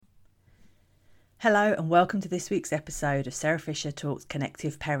Hello and welcome to this week's episode of Sarah Fisher Talks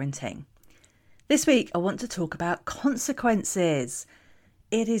Connective Parenting. This week I want to talk about consequences.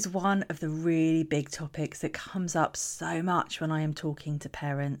 It is one of the really big topics that comes up so much when I am talking to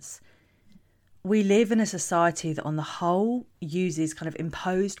parents. We live in a society that on the whole uses kind of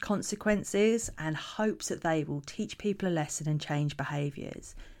imposed consequences and hopes that they will teach people a lesson and change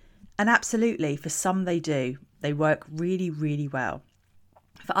behaviours. And absolutely, for some they do. They work really, really well.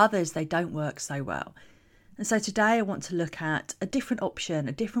 For others, they don't work so well. And so today I want to look at a different option,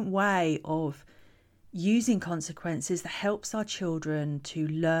 a different way of using consequences that helps our children to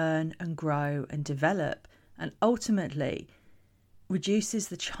learn and grow and develop, and ultimately reduces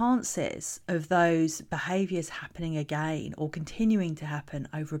the chances of those behaviours happening again or continuing to happen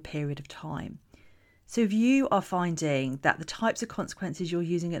over a period of time. So if you are finding that the types of consequences you're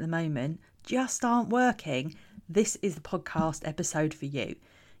using at the moment just aren't working, this is the podcast episode for you.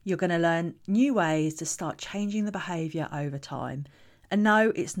 You're going to learn new ways to start changing the behaviour over time. And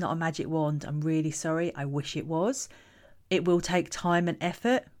no, it's not a magic wand. I'm really sorry. I wish it was. It will take time and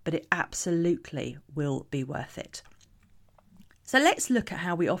effort, but it absolutely will be worth it. So let's look at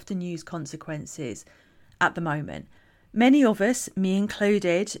how we often use consequences at the moment. Many of us, me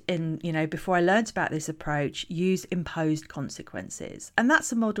included, before I learned about this approach, use imposed consequences. And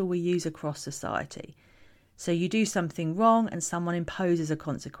that's a model we use across society. So you do something wrong and someone imposes a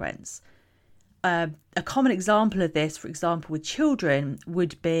consequence. A common example of this, for example, with children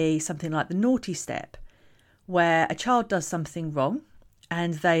would be something like the naughty step, where a child does something wrong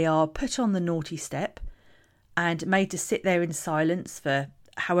and they are put on the naughty step and made to sit there in silence for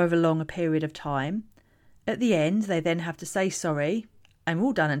however long a period of time. At the end, they then have to say sorry and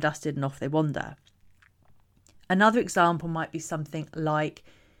all done and dusted and off they wander. Another example might be something like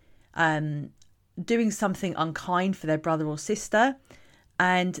doing something unkind for their brother or sister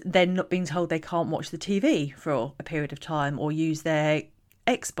and then not being told they can't watch the TV for a period of time or use their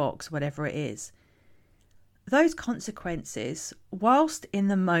Xbox, whatever it is. Those consequences, whilst in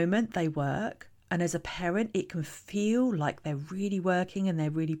the moment they work, and as a parent it can feel like they're really working and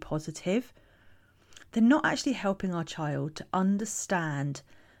they're really positive, they're not actually helping our child to understand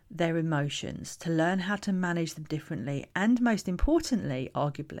their emotions, to learn how to manage them differently, and most importantly,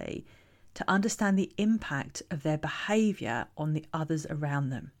 arguably, to understand the impact of their behaviour on the others around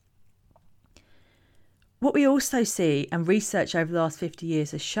them. What we also see, and research over the last 50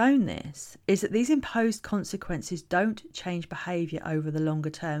 years has shown this, is that these imposed consequences don't change behaviour over the longer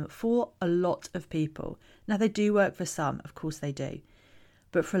term for a lot of people. Now, they do work for some, of course they do.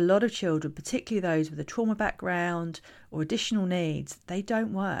 But for a lot of children, particularly those with a trauma background or additional needs, they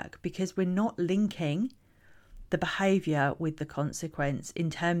don't work because we're not linking the behaviour with the consequence in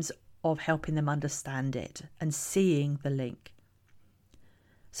terms of helping them understand it and seeing the link.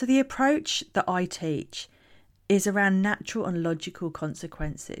 So the approach that I teach is around natural and logical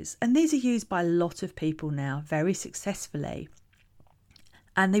consequences. And these are used by a lot of people now very successfully.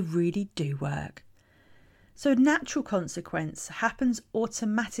 And they really do work. So a natural consequence happens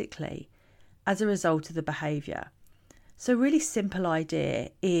automatically as a result of the behaviour. So a really simple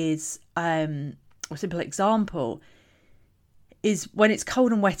idea is, or simple example, is when it's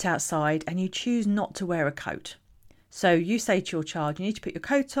cold and wet outside and you choose not to wear a coat. So you say to your child, you need to put your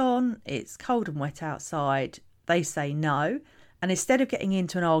coat on, it's cold and wet outside. They say no. And instead of getting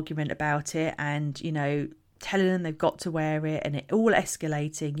into an argument about it and, telling them they've got to wear it and it all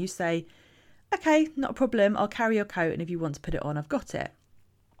escalating, you say, okay, not a problem, I'll carry your coat and if you want to put it on, I've got it.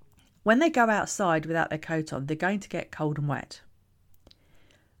 When they go outside without their coat on, they're going to get cold and wet.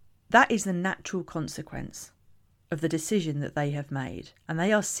 That is the natural consequence of the decision that they have made, and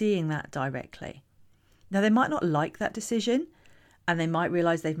they are seeing that directly. Now, they might not like that decision, and they might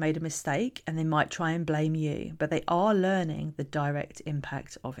realise they've made a mistake, and they might try and blame you, but they are learning the direct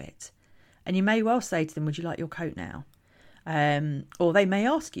impact of it. And you may well say to them, would you like your coat now? Or they may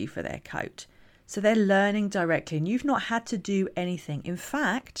ask you for their coat. So they're learning directly, and you've not had to do anything. In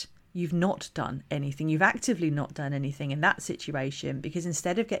fact, you've not done anything. You've actively not done anything in that situation, because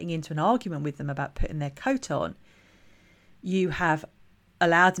instead of getting into an argument with them about putting their coat on, you have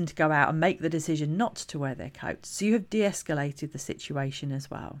allowed them to go out and make the decision not to wear their coat. So you have de-escalated the situation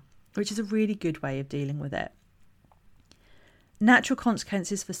as well, which is a really good way of dealing with it. Natural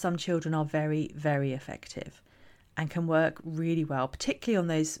consequences for some children are very, very effective and can work really well, particularly on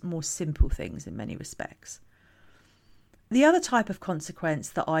those more simple things in many respects. The other type of consequence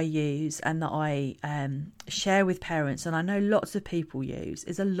that I use and that I share with parents, and I know lots of people use,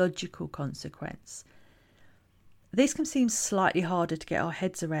 is a logical consequence. This can seem slightly harder to get our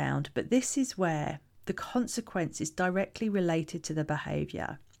heads around, but this is where the consequence is directly related to the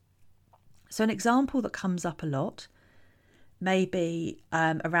behaviour. So an example that comes up a lot may be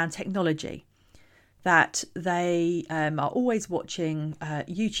around technology, that they are always watching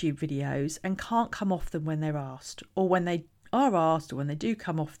YouTube videos and can't come off them when they're asked, or when they are asked, or when they do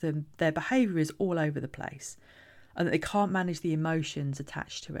come off them, their behaviour is all over the place and that they can't manage the emotions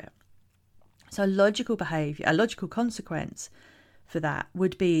attached to it. So a logical consequence for that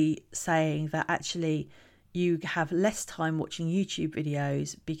would be saying that actually you have less time watching YouTube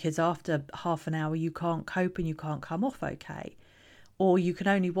videos because after half an hour you can't cope and you can't come off okay. Or you can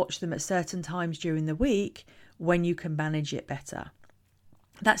only watch them at certain times during the week when you can manage it better.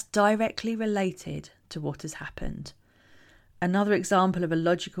 That's directly related to what has happened. Another example of a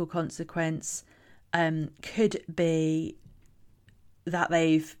logical consequence could be that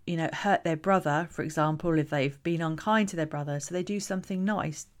they've, hurt their brother, for example, if they've been unkind to their brother, so they do something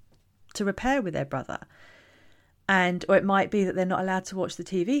nice to repair with their brother. Or it might be that they're not allowed to watch the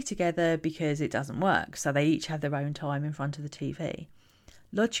TV together because it doesn't work, so they each have their own time in front of the TV.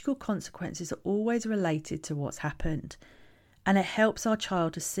 Logical consequences are always related to what's happened, and it helps our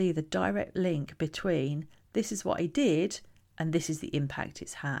child to see the direct link between this is what I did and this is the impact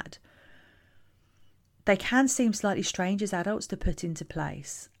it's had. They can seem slightly strange as adults to put into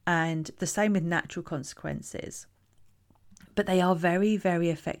place, and the same with natural consequences. But they are very, very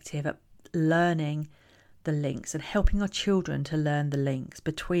effective at learning the links and helping our children to learn the links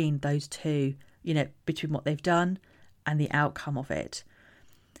between those two, between what they've done and the outcome of it.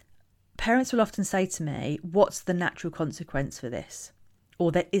 Parents will often say to me, what's the natural consequence for this?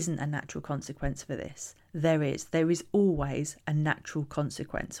 Or there isn't a natural consequence for this. There is always a natural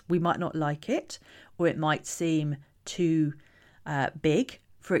consequence. We might not like it, or it might seem too big,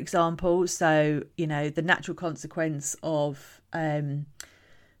 for example. So, the natural consequence of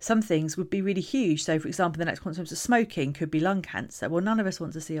some things would be really huge. So, for example, the natural consequence of smoking could be lung cancer. Well, none of us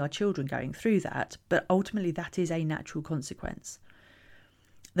want to see our children going through that, but ultimately that is a natural consequence.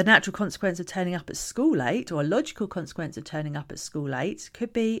 The natural consequence of turning up at school late, or a logical consequence of turning up at school late,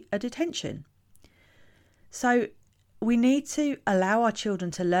 could be a detention. So we need to allow our children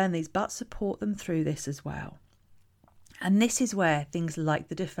to learn these, but support them through this as well. And this is where things like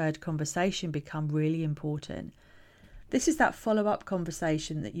the deferred conversation become really important. This is that follow-up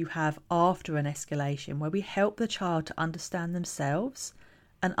conversation that you have after an escalation, where we help the child to understand themselves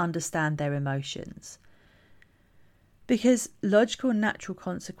and understand their emotions. Because logical and natural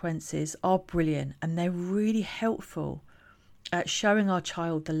consequences are brilliant, and they're really helpful at showing our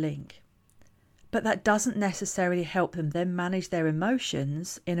child the link. But that doesn't necessarily help them then manage their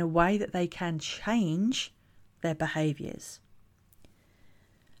emotions in a way that they can change their behaviours.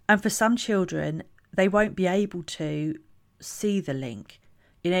 And for some children, they won't be able to see the link.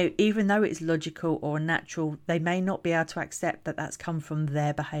 Even though it's logical or natural, they may not be able to accept that that's come from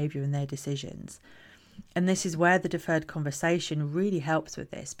their behaviour and their decisions. And this is where the deferred conversation really helps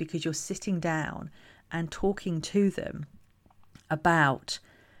with this, because you're sitting down and talking to them about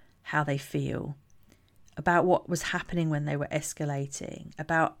how they feel, about what was happening when they were escalating,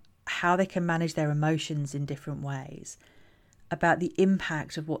 about how they can manage their emotions in different ways, about the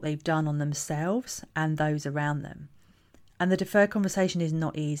impact of what they've done on themselves and those around them. And the deferred conversation is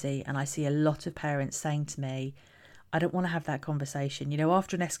not easy. And I see a lot of parents saying to me, I don't want to have that conversation.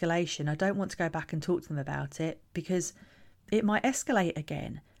 After an escalation, I don't want to go back and talk to them about it because it might escalate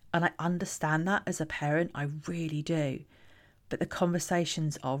again. And I understand that as a parent, I really do. But the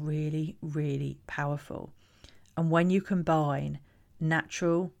conversations are really, really powerful. And when you combine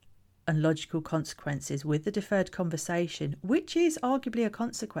natural and logical consequences with the deferred conversation, which is arguably a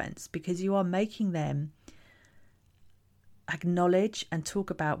consequence because you are making them acknowledge and talk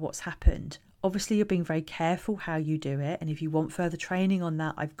about what's happened. Obviously, you're being very careful how you do it. And if you want further training on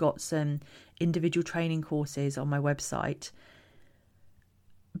that, I've got some individual training courses on my website.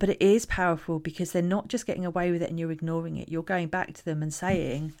 But it is powerful because they're not just getting away with it and you're ignoring it. You're going back to them and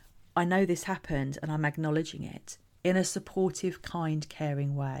saying, I know this happened and I'm acknowledging it in a supportive, kind,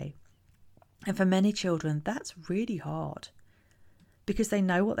 caring way. And for many children, that's really hard because they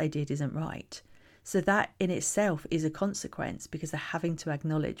know what they did isn't right. So that in itself is a consequence because they're having to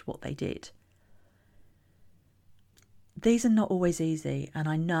acknowledge what they did. These are not always easy. And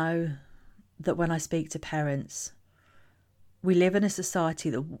I know that when I speak to parents, we live in a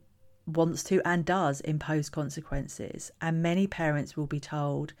society that wants to and does impose consequences. And many parents will be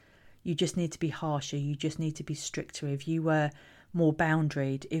told, you just need to be harsher, you just need to be stricter. If you were more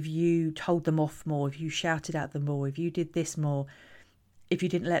boundaried, if you told them off more, if you shouted at them more, if you did this more, if you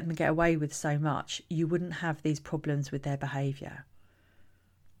didn't let them get away with so much, you wouldn't have these problems with their behaviour.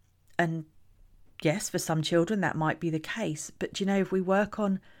 And yes, for some children that might be the case. But if we work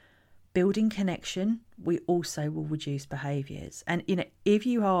on Building connection, we also will reduce behaviours. And, if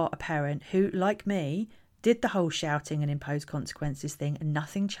you are a parent who, like me, did the whole shouting and impose consequences thing and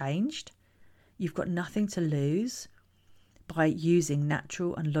nothing changed, you've got nothing to lose by using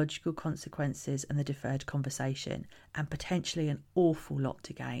natural and logical consequences and the deferred conversation, and potentially an awful lot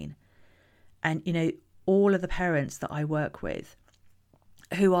to gain. And, all of the parents that I work with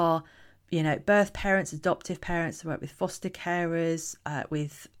who are, birth parents, adoptive parents, I work with foster carers,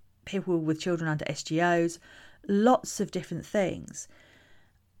 with people with children under SGOs, lots of different things.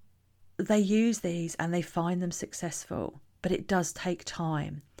 They use these and they find them successful, but it does take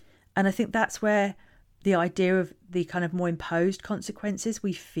time. And I think that's where the idea of the kind of more imposed consequences,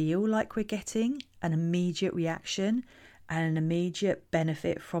 we feel like we're getting an immediate reaction and an immediate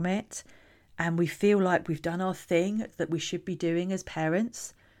benefit from it. And we feel like we've done our thing that we should be doing as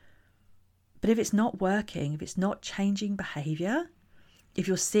parents. But if it's not working, if it's not changing behaviour, if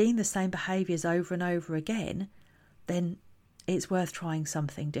you're seeing the same behaviours over and over again, then it's worth trying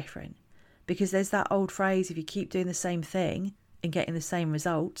something different. Because there's that old phrase, if you keep doing the same thing and getting the same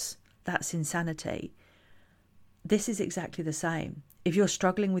results, that's insanity. This is exactly the same. If you're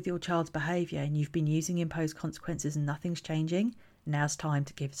struggling with your child's behaviour and you've been using imposed consequences and nothing's changing, now's time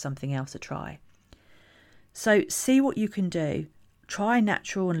to give something else a try. So see what you can do. Try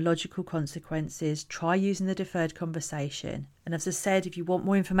natural and logical consequences. Try using the deferred conversation. And as I said, if you want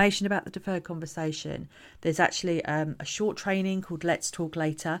more information about the deferred conversation, there's actually a short training called Let's Talk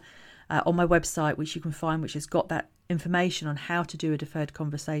Later on my website, which you can find, which has got that information on how to do a deferred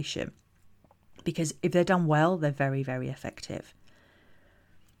conversation. Because if they're done well, they're very, very effective.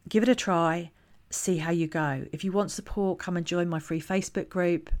 Give it a try. See how you go. If you want support, come and join my free Facebook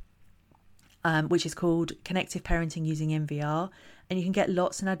group, which is called Connective Parenting Using MVR, and you can get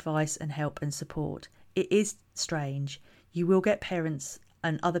lots of advice and help and support. It is strange. You will get parents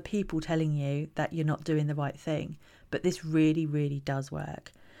and other people telling you that you're not doing the right thing, but this really, really does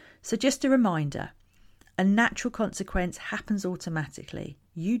work. So just a reminder, a natural consequence happens automatically.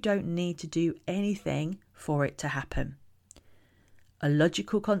 You don't need to do anything for it to happen. A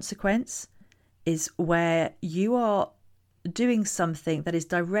logical consequence is where you are doing something that is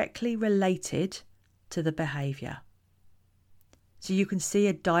directly related to the behaviour. So you can see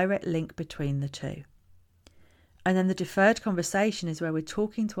a direct link between the two. And then the deferred conversation is where we're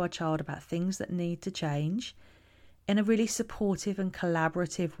talking to our child about things that need to change in a really supportive and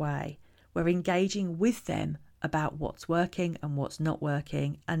collaborative way. We're engaging with them about what's working and what's not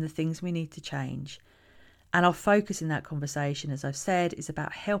working and the things we need to change. And our focus in that conversation, as I've said, is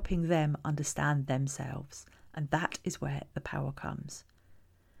about helping them understand themselves. And that is where the power comes.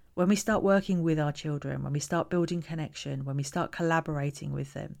 When we start working with our children, when we start building connection, when we start collaborating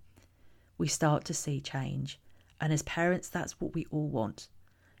with them, we start to see change. And as parents, that's what we all want.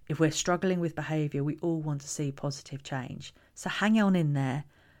 If we're struggling with behaviour, we all want to see positive change. So hang on in there.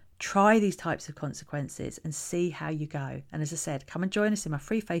 Try these types of consequences and see how you go. And as I said, come and join us in my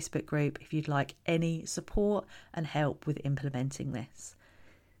free Facebook group if you'd like any support and help with implementing this.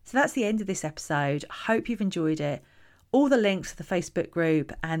 So that's the end of this episode. I hope you've enjoyed it. All the links to the Facebook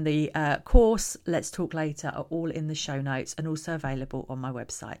group and the course Let's Talk Later are all in the show notes and also available on my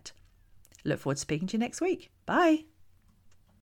website. Look forward to speaking to you next week. Bye.